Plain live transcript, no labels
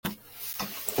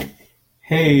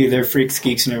Hey there, freaks,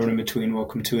 geeks, and everyone in between.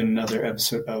 Welcome to another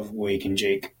episode of Wake and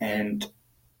Jake. And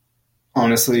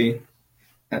honestly,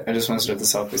 I just want to start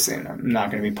this off by saying I'm not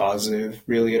going to be positive,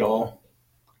 really, at all.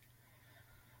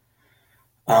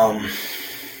 I'm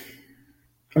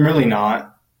really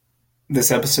not. This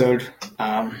episode,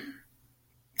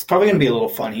 it's probably going to be a little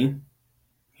funny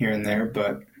here and there,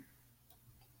 but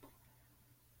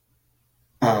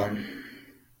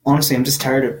honestly, I'm just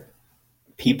tired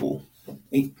of people.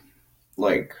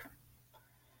 Like,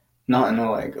 not in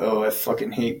a oh, I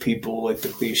fucking hate people, like the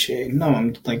cliche. No,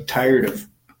 I'm like tired of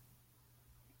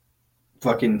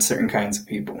fucking certain kinds of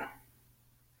people.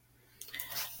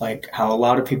 Like how a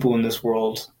lot of people in this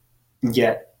world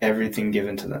get everything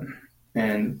given to them.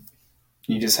 And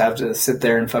you just have to sit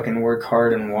there and fucking work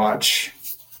hard and watch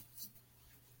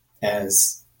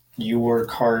as you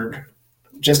work hard,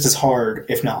 just as hard,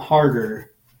 if not harder,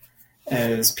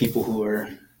 as people who are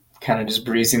kind of just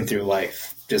breezing through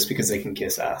life just because they can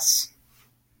kiss ass.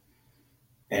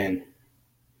 And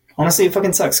honestly, it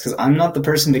fucking sucks because I'm not the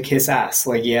person to kiss ass.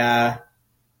 Like, yeah,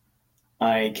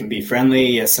 I can be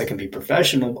friendly. Yes, I can be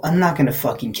professional. But I'm not going to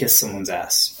fucking kiss someone's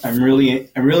ass. I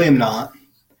really am not.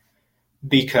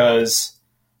 Because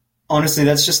honestly,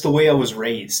 that's just the way I was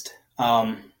raised.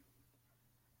 I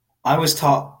was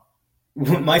taught,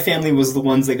 my family was the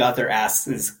ones that got their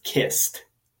asses kissed.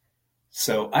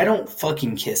 So I don't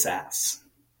fucking kiss ass.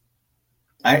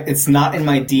 It's not in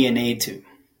my DNA to.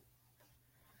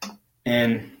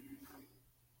 And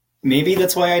maybe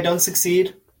that's why I don't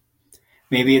succeed.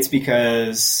 Maybe it's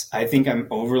because I think I'm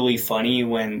overly funny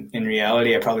when in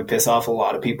reality I probably piss off a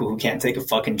lot of people who can't take a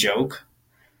fucking joke.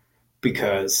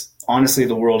 Because honestly,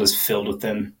 the world is filled with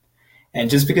them. And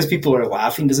just because people are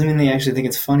laughing doesn't mean they actually think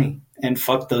it's funny. And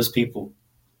fuck those people.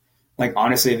 Like,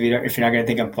 honestly, if you're not going to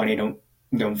think I'm funny,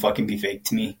 don't fucking be fake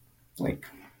to me. Like,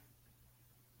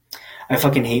 I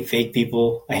fucking hate fake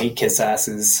people. I hate kiss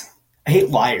asses. I hate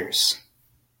liars.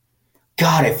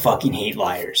 God, I fucking hate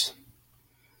liars.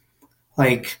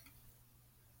 Like,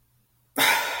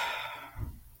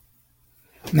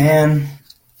 man,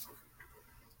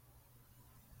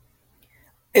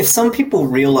 if some people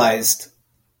realized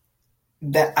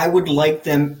that I would like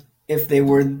them if they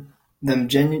were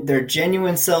their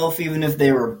genuine self, even if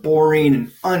they were boring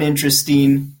and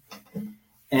uninteresting,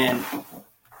 and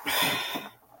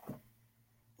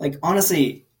like,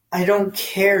 honestly, I don't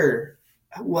care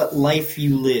what life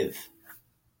you live.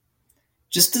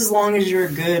 Just as long as you're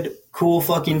a good, cool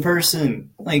fucking person.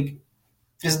 Like,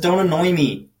 just don't annoy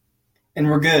me.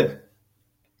 And we're good.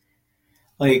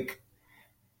 Like,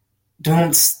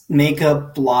 don't make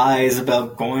up lies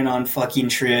about going on fucking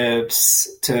trips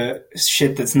to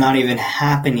shit that's not even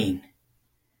happening.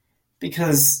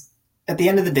 Because at the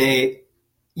end of the day,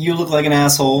 you look like an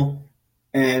asshole.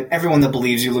 And everyone that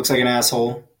believes you looks like an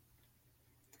asshole.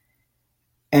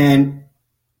 And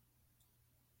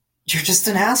you're just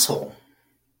an asshole.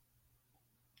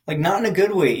 Like, not in a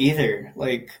good way either.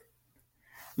 Like,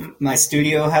 my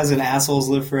studio has an Assholes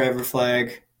Live Forever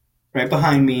flag right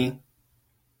behind me.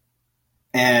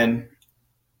 And,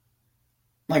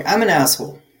 like, I'm an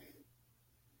asshole.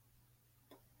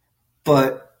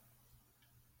 But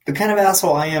the kind of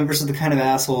asshole I am versus the kind of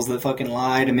assholes that fucking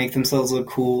lie to make themselves look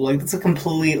cool, like, that's a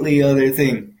completely other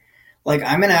thing. Like,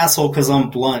 I'm an asshole because I'm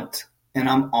blunt and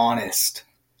I'm honest.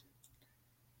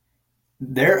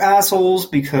 They're assholes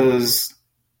because,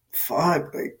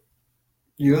 fuck, like,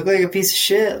 you look like a piece of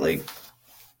shit. Like,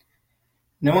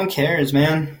 no one cares,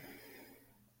 man.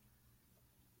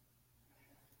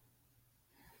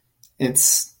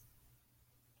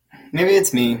 Maybe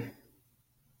it's me.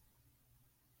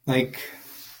 Like,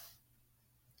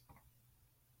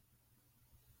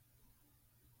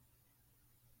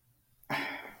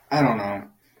 I don't know.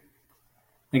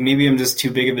 Like, maybe I'm just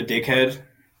too big of a dickhead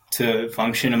to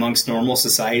function amongst normal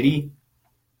society.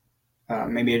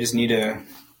 Maybe I just need to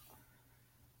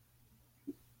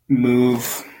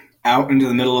move out into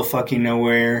the middle of fucking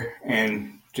nowhere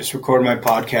and just record my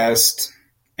podcast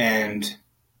and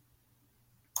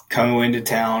come into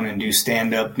town and do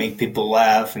stand-up, make people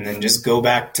laugh, and then just go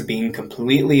back to being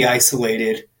completely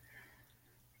isolated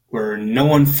where no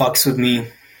one fucks with me.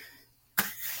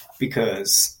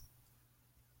 Because,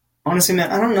 honestly,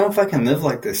 man, I don't know if I can live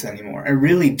like this anymore. I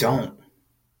really don't.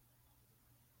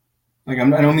 Like, I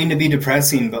don't mean to be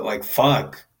depressing, but, like,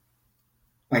 fuck.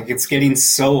 Like, it's getting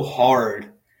so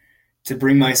hard to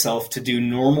bring myself to do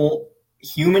normal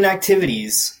human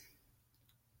activities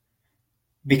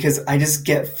because I just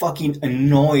get fucking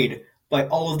annoyed by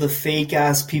all of the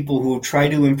fake-ass people who try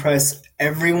to impress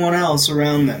everyone else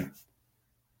around them.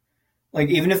 Like,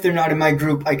 even if they're not in my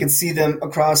group, I can see them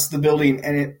across the building,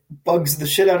 and it bugs the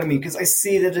shit out of me because I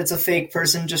see that it's a fake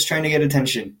person just trying to get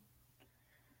attention.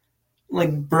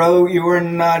 Like, bro, you are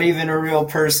not even a real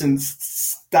person.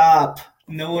 Stop.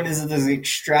 No one is as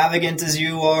extravagant as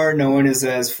you are. No one is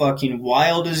as fucking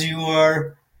wild as you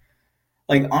are.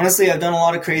 Like, honestly, I've done a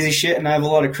lot of crazy shit, and I have a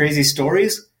lot of crazy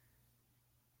stories.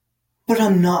 But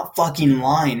I'm not fucking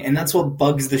lying. And that's what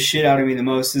bugs the shit out of me the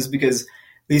most, is because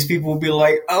these people will be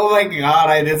like, oh my god,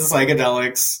 I did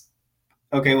psychedelics.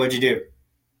 Okay, what'd you do?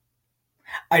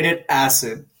 I did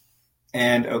acid.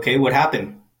 And okay, what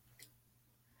happened?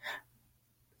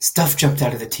 Stuff jumped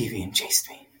out of the TV and chased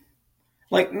me.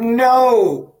 Like,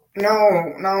 no.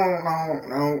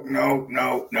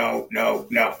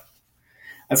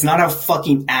 That's not how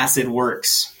fucking acid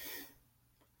works.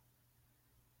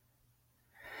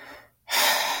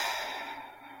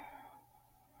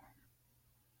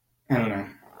 I don't know.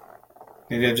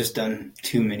 Maybe I've just done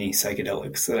too many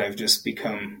psychedelics that I've just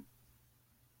become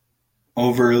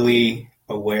overly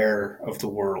aware of the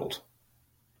world.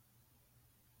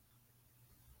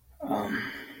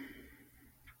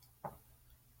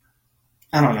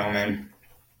 I don't know, man.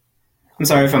 I'm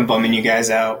sorry if I'm bumming you guys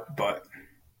out, but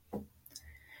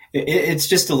it's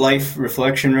just a life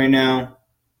reflection right now.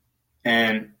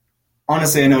 And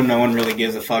honestly, I know no one really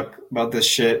gives a fuck about this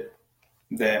shit,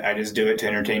 that I just do it to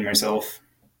entertain myself.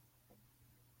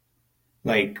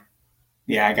 Like,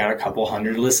 yeah, I got a couple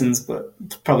hundred listens, but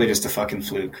it's probably just a fucking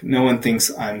fluke. No one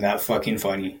thinks I'm that fucking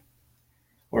funny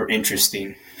or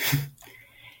interesting.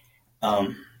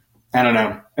 I don't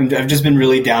know. I've just been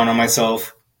really down on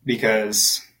myself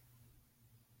because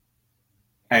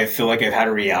I feel like I've had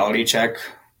a reality check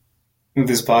with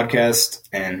this podcast,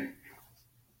 and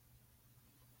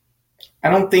I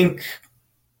don't think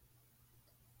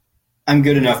I'm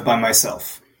good enough by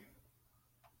myself.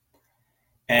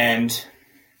 And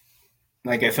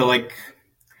like, I feel like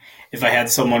if I had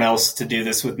someone else to do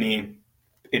this with me,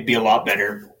 it'd be a lot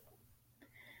better.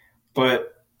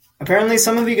 But apparently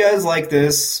some of you guys like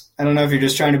this. I don't know if you're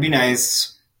just trying to be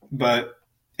nice, but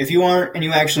if you aren't and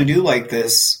you actually do like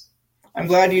this, I'm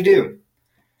glad you do.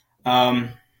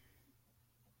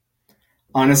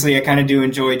 Honestly, I kind of do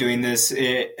enjoy doing this.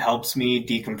 It helps me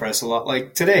decompress a lot,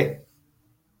 like today.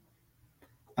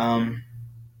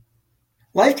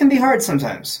 Life can be hard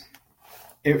sometimes.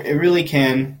 It really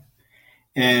can.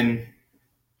 And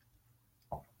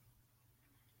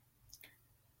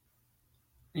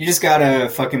you just gotta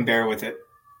fucking bear with it.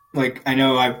 Like, I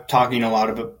know I'm talking a lot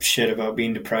of shit about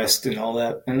being depressed and all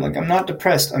that. And like, I'm not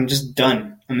depressed. I'm just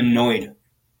done. I'm annoyed.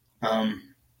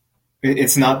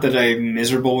 It's not that I'm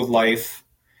miserable with life.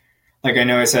 Like, I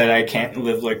know I said I can't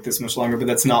live like this much longer, but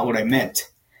that's not what I meant.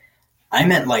 I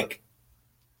meant, like,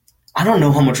 I don't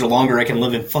know how much longer I can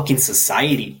live in fucking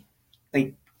society.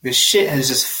 Like, this shit has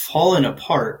just fallen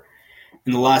apart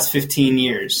in the last 15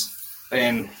 years.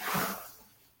 And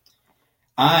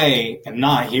I am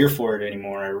not here for it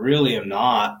anymore. I really am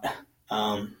not.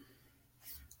 A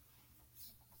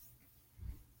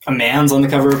man's on the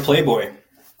cover of Playboy.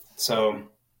 So,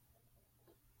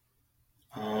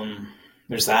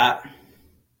 there's that.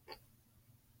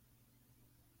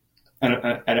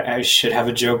 I should have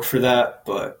a joke for that,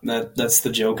 but that's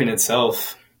the joke in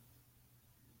itself.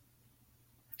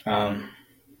 The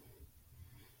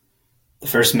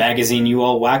first magazine you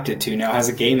all whacked it to now has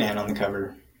a gay man on the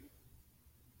cover.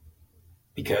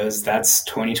 Because that's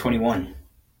 2021.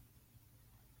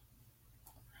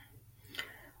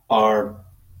 Our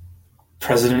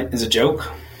president is a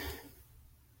joke.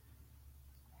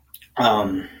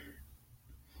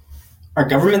 Our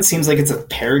government seems like it's a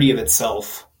parody of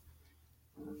itself.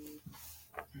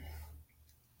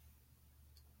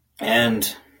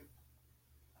 And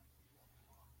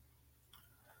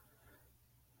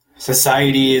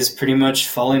society is pretty much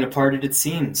falling apart as it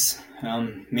seems.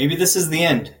 Maybe this is the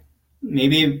end.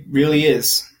 Maybe it really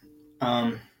is.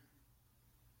 It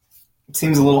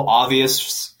seems a little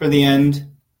obvious for the end.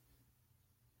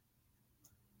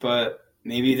 But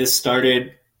maybe this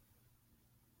started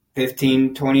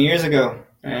 15, 20 years ago,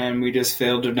 and we just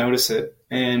failed to notice it.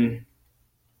 And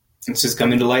it's just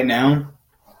coming to light now.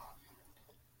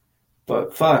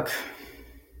 But fuck.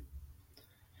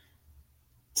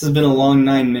 This has been a long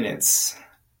 9 minutes,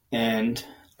 and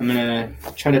I'm gonna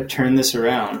try to turn this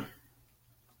around.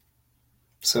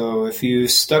 So if you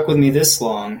stuck with me this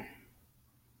long,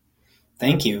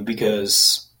 thank you,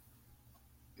 because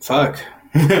fuck.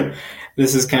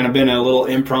 This has kind of been a little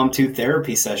impromptu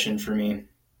therapy session for me.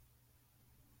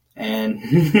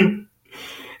 And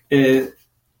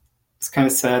it's kind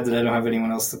of sad that I don't have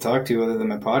anyone else to talk to other than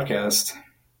my podcast.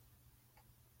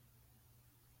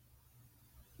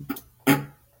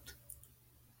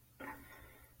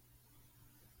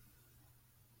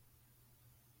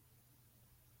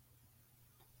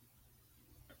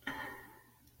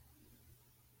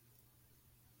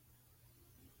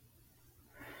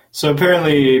 So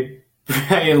apparently,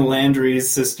 Brian Landry's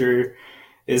sister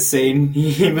is saying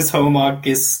he was home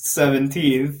August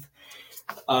 17th,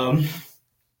 around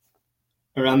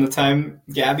the time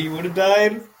Gabby would have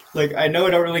died. Like, I know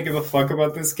I don't really give a fuck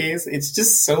about this case. It's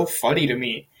just so funny to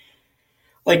me.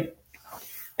 Like,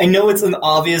 I know it's an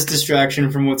obvious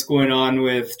distraction from what's going on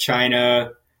with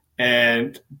China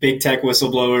and big tech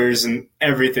whistleblowers and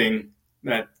everything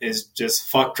that is just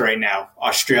fucked right now.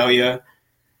 Australia.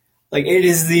 Like, it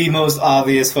is the most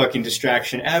obvious fucking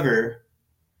distraction ever.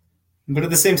 But at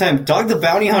the same time, Dog the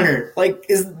Bounty Hunter, like,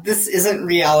 this isn't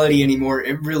reality anymore.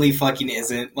 It really fucking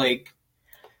isn't. Like,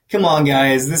 come on,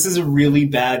 guys. This is a really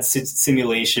bad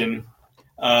simulation.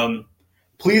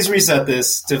 Please reset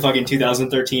this to fucking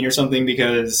 2013 or something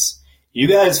because you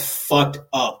guys fucked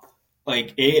up.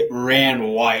 Like, it ran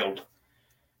wild.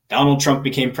 Donald Trump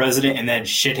became president and then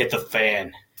shit hit the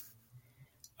fan.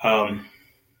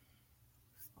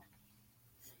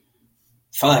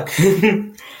 Fuck.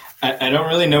 I don't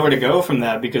really know where to go from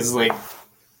that because, like,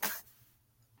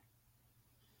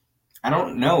 I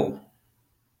don't know.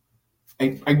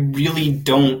 I really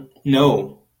don't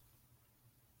know.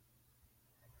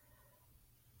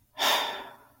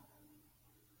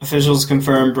 Officials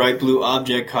confirm bright blue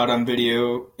object caught on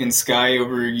video in sky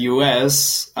over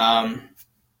U.S.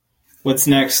 What's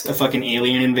next? A fucking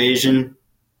alien invasion?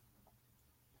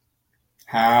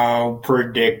 How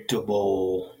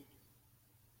predictable.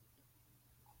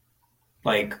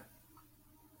 Like,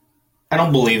 I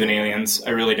don't believe in aliens.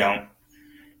 I really don't.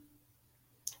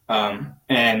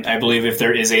 And I believe if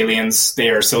there is aliens, they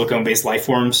are silicone-based life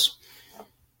forms.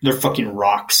 They're fucking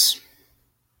rocks.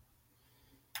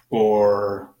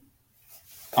 Or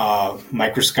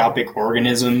microscopic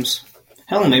organisms.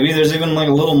 Hell, maybe there's even like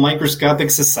a little microscopic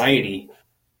society.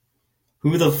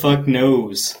 Who the fuck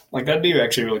knows? Like, that'd be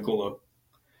actually really cool, though.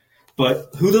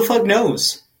 But who the fuck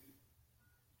knows?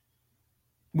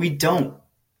 We don't.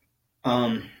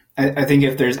 I think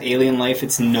if there's alien life,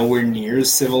 it's nowhere near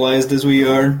as civilized as we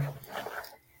are.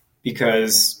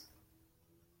 Because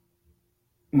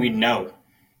we know.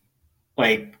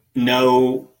 Like,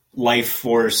 no life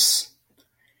force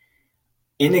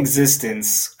in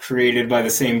existence created by the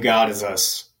same God as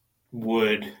us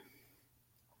would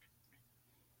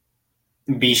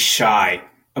be shy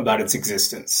about its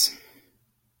existence.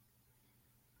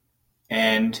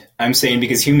 And I'm saying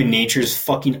because human nature is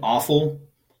fucking awful,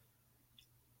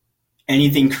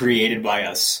 anything created by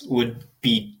us would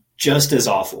be just as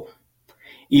awful.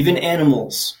 Even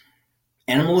animals.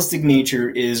 Animalistic nature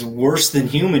is worse than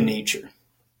human nature.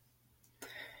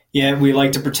 Yeah, we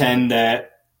like to pretend that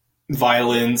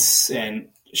violence and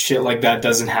shit like that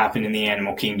doesn't happen in the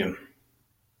animal kingdom.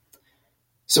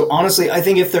 So honestly, I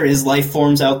think if there is life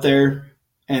forms out there,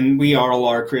 and we all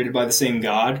are created by the same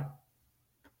God,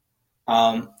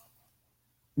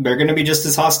 they're going to be just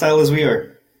as hostile as we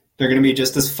are. They're going to be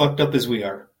just as fucked up as we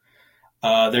are.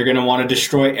 They're going to want to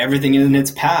destroy everything in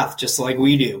its path, just like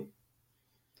we do.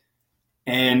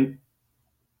 And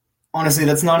honestly,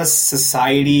 that's not a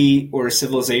society or a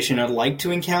civilization I'd like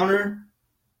to encounter.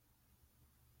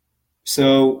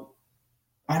 So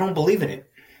I don't believe in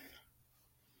it.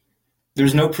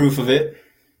 There's no proof of it.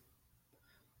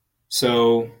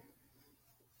 So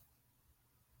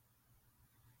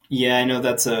yeah, I know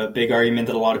that's a big argument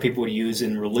that a lot of people would use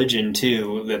in religion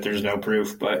too, that there's no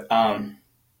proof. But I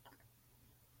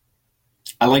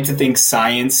like to think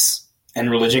science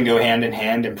and religion go hand in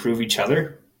hand and prove each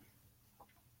other.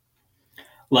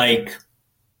 Like,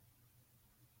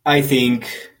 I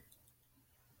think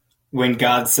when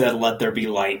God said, "Let there be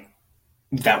light,"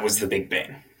 that was the Big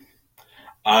Bang.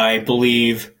 I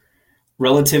believe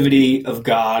relativity of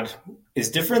God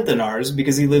is different than ours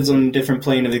because he lives on a different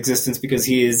plane of existence because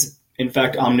he is, in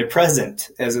fact, omnipresent,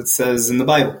 as it says in the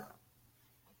Bible.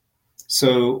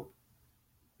 So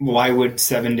why would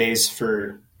 7 days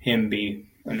for him be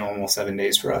a normal 7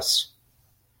 days for us?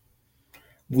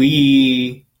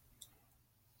 We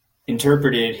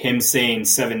interpreted him saying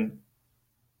seven.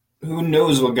 Who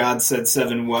knows what God said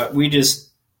seven what?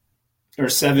 Or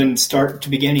seven start to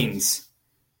beginnings.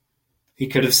 He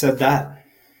could have said that.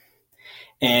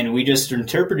 And we just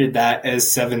interpreted that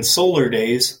as 7 solar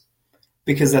days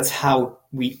because that's how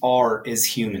we are as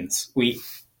humans. We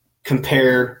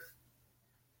compare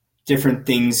different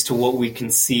things to what we can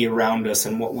see around us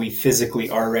and what we physically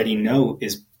already know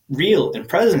is real and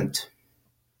present.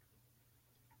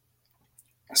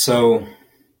 So,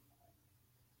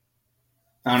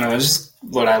 I don't know, that's just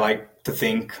what I like to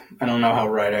think. I don't know how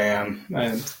right I am.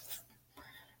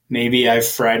 Maybe I've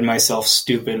fried myself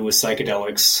stupid with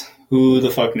psychedelics. Who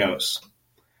the fuck knows?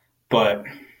 But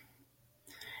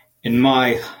in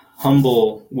my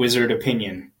humble wizard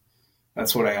opinion.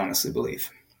 That's what I honestly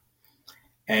believe.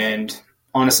 And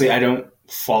honestly, I don't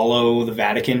follow the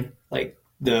Vatican. Like,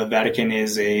 the Vatican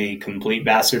is a complete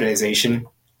bastardization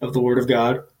of the Word of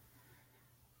God.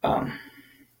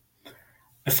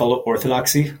 I follow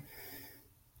Orthodoxy.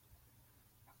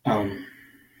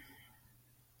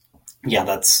 Yeah,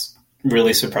 that's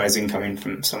really surprising coming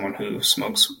from someone who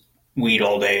smokes weed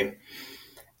all day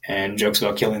and jokes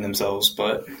about killing themselves.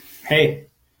 But hey,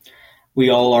 we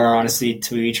all are honestly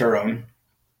to each our own.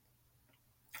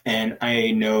 And I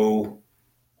know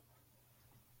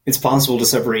it's possible to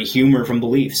separate humor from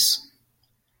beliefs.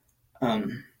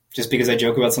 Just because I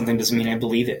joke about something doesn't mean I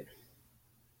believe it.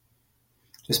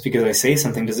 Just because I say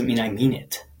something doesn't mean I mean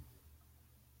it.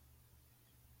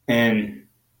 And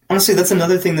honestly, that's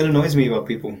another thing that annoys me about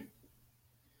people.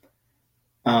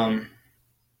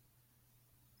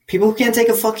 People who can't take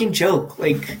a fucking joke.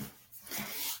 Like,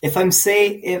 if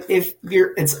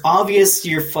it's obvious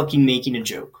you're fucking making a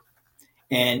joke,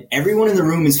 and everyone in the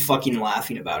room is fucking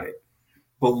laughing about it,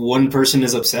 but one person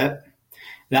is upset,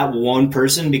 that one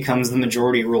person becomes the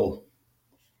majority rule.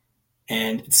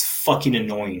 And it's fucking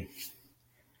annoying.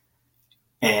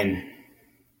 And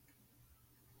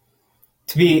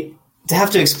to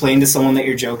have to explain to someone that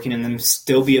you're joking and them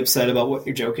still be upset about what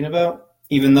you're joking about,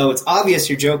 even though it's obvious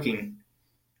you're joking,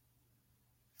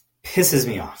 pisses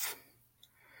me off.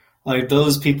 Like,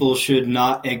 those people should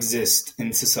not exist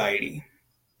in society.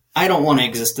 I don't want to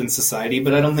exist in society,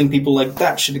 but I don't think people like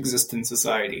that should exist in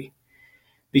society.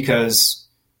 Because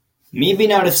me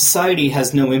being out of society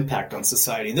has no impact on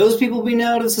society. Those people being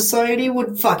out of society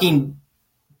would fucking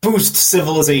boost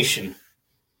civilization.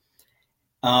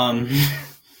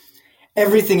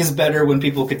 Everything is better when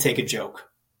people could take a joke.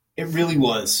 It really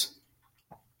was.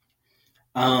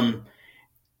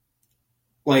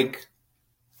 Like,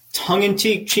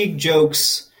 tongue-in-cheek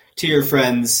jokes to your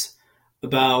friends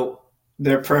about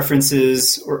their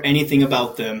preferences or anything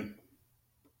about them.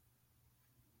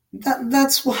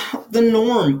 That's the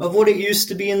norm of what it used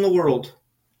to be in the world.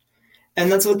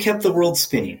 And that's what kept the world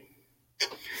spinning.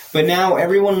 But now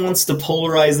everyone wants to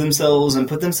polarize themselves and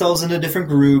put themselves into different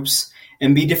groups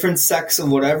and be different sects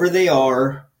of whatever they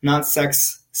are. Not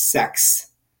sex.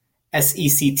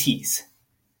 S-E-C-Ts.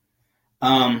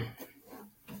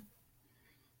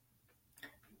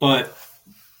 But,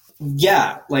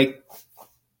 yeah, like,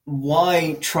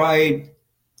 why try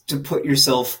to put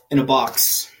yourself in a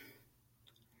box?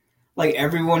 Like,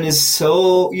 everyone used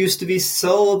to be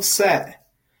so upset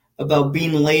about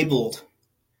being labeled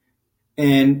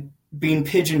and being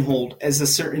pigeonholed as a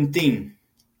certain thing.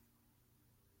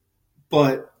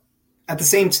 But at the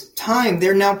same time,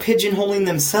 they're now pigeonholing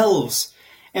themselves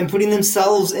and putting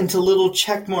themselves into little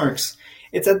check marks.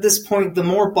 It's at this point, the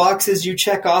more boxes you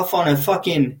check off on a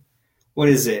fucking, what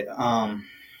is it? I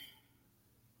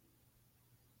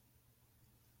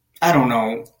don't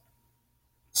know.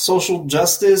 Social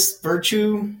justice,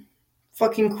 virtue,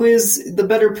 fucking quiz, the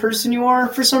better person you are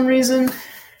for some reason.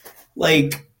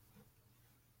 Like,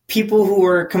 people who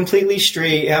are completely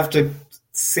straight have to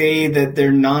say that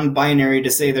they're non-binary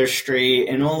to say they're straight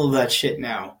and all of that shit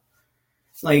now.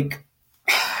 Like,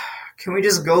 can we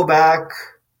just go back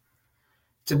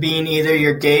to being either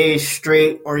you're gay,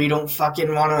 straight, or you don't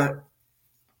fucking want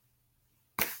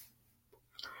to...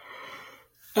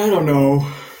 I don't know.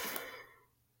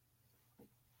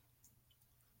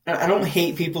 I don't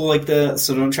hate people like that,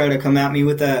 so don't try to come at me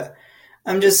with that.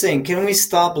 I'm just saying, can we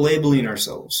stop labeling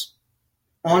ourselves?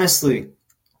 Honestly.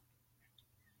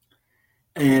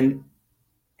 And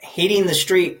hating the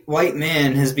straight white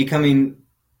man has become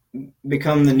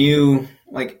the new,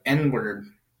 like, N-word.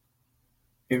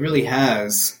 It really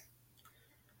has.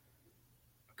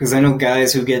 Because I know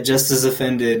guys who get just as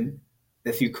offended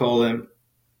if you call them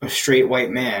a straight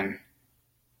white man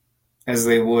as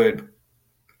they would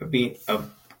be a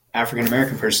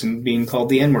African-American person being called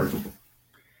the N-word.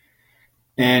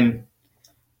 And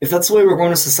if that's the way we're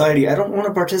going to society, I don't want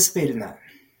to participate in that.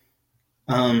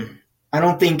 I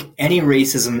don't think any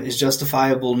racism is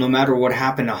justifiable no matter what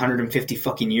happened 150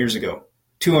 fucking years ago,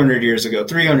 200 years ago,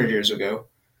 300 years ago,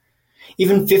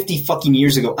 even 50 fucking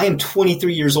years ago. I am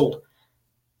 23 years old.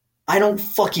 I don't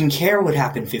fucking care what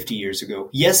happened 50 years ago.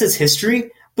 Yes, it's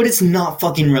history, but it's not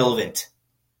fucking relevant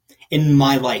in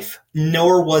my life,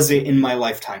 nor was it in my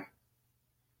lifetime.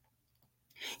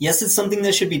 Yes, it's something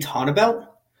that should be taught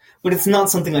about, but it's not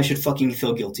something I should fucking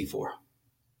feel guilty for.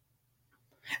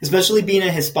 Especially being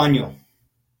a Hispano.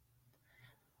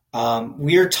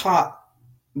 We are taught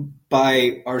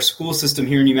by our school system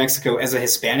here in New Mexico as a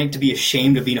Hispanic to be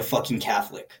ashamed of being a fucking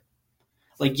Catholic.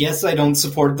 Like, yes, I don't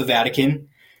support the Vatican.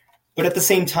 But at the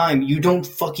same time, you don't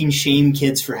fucking shame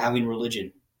kids for having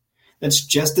religion. That's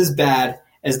just as bad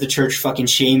as the church fucking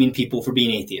shaming people for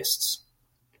being atheists.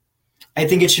 I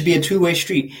think it should be a two-way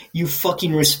street. You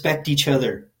fucking respect each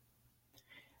other.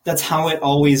 That's how it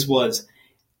always was.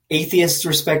 Atheists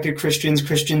respected Christians,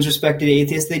 Christians respected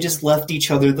atheists. They just left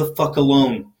each other the fuck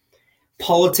alone.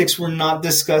 Politics were not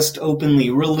discussed openly.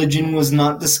 Religion was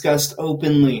not discussed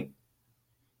openly.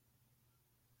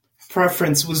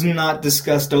 Preference was not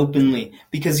discussed openly.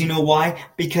 Because you know why?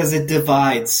 Because it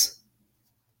divides.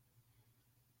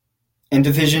 And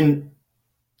division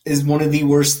is one of the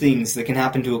worst things that can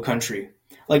happen to a country.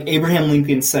 Like Abraham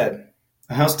Lincoln said,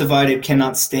 a house divided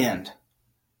cannot stand.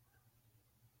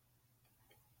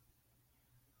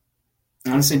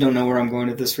 I honestly don't know where I'm going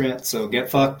with this rant, so get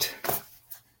fucked.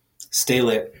 Stay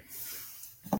lit.